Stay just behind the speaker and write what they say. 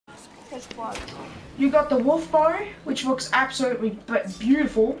You got the wolf bow, which looks absolutely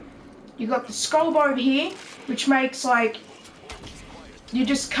beautiful. You got the skull bow over here, which makes like you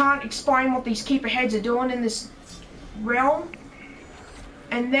just can't explain what these keeper heads are doing in this realm.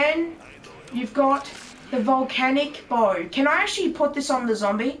 And then you've got the volcanic bow. Can I actually put this on the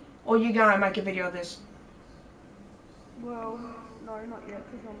zombie, or are you gonna make a video of this? Well, no, not yet.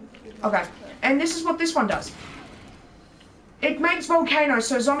 Okay, and this is what this one does. It makes volcanoes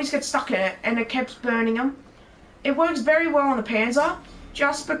so zombies get stuck in it, and it keeps burning them. It works very well on the Panzer,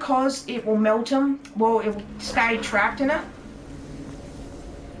 just because it will melt them. Well, it will stay trapped in it.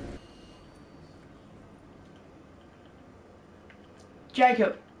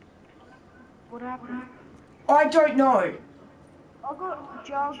 Jacob. What happened? I don't know. I got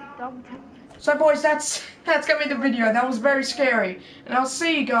jug double tap. So boys, that's gonna be the video. That was very scary. And I'll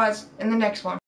see you guys in the next one.